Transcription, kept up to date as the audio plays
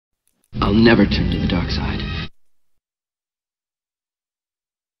I'll never turn to the dark side.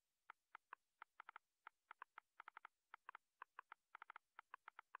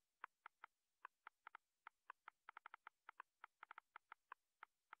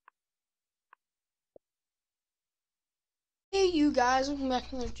 Hey you guys, welcome back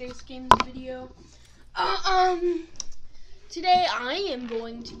to another Jace Games video. Today I am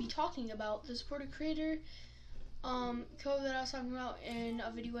going to be talking about the supporter creator code that I was talking about in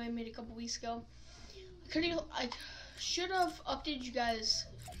a video I made a couple weeks ago. I should have updated you guys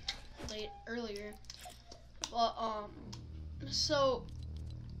earlier, but so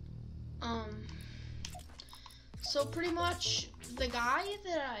pretty much the guy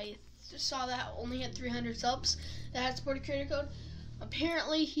that I saw that only had 300 subs that had supported creator code,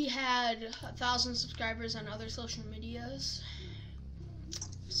 apparently he had 1,000 subscribers on other social medias,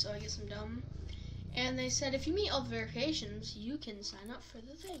 so I guess I'm dumb. And they said if you meet all the verifications you can sign up for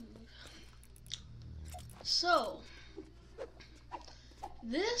the thing. So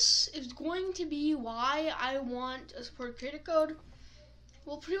this is going to be why I want a supported creator code.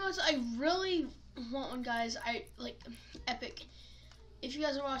 Well, pretty much I really want one, guys. I like Epic. If you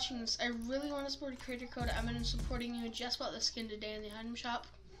guys are watching this, I really want to support a creator code. I'm going to be supporting you just about the skin today in the item shop.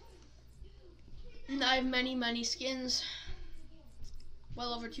 And I have many skins.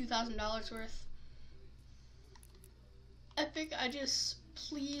 Well over $2,000 worth. Epic,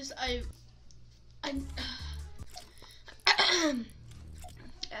 please,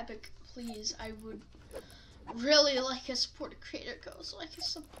 Epic, please, I would really like a support a creator code so I can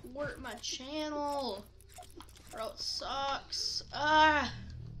support my channel. Bro, it sucks.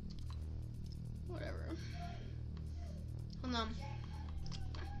 Whatever. Hold on.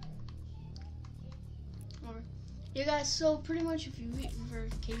 Whatever. Yeah, guys, so pretty much if you meet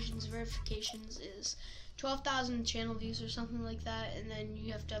verifications is 12,000 channel views or something like that, and then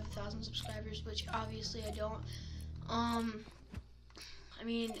you have to have 1,000 subscribers, which obviously I don't. I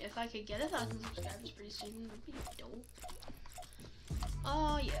mean, if I could get 1,000 subscribers pretty soon, it would be dope.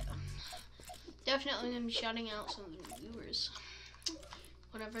 Oh, yeah. Definitely gonna be shouting out some of the viewers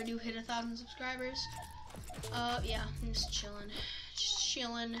whenever I do hit 1,000 subscribers. Yeah, I'm just chilling,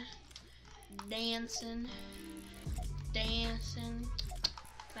 dancing.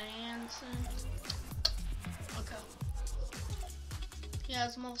 Okay. Yeah,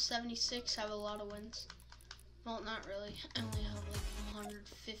 I'm level 76. I have a lot of wins. Well, not really. I only have like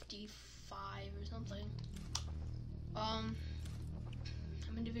 155 or something. I'm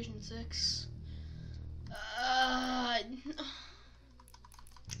in Division 6. I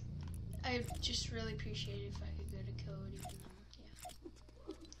just really appreciate it if I could get a code, even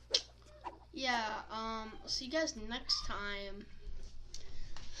though, yeah. I'll see you guys next time.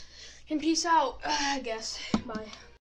 And peace out, I guess. Bye.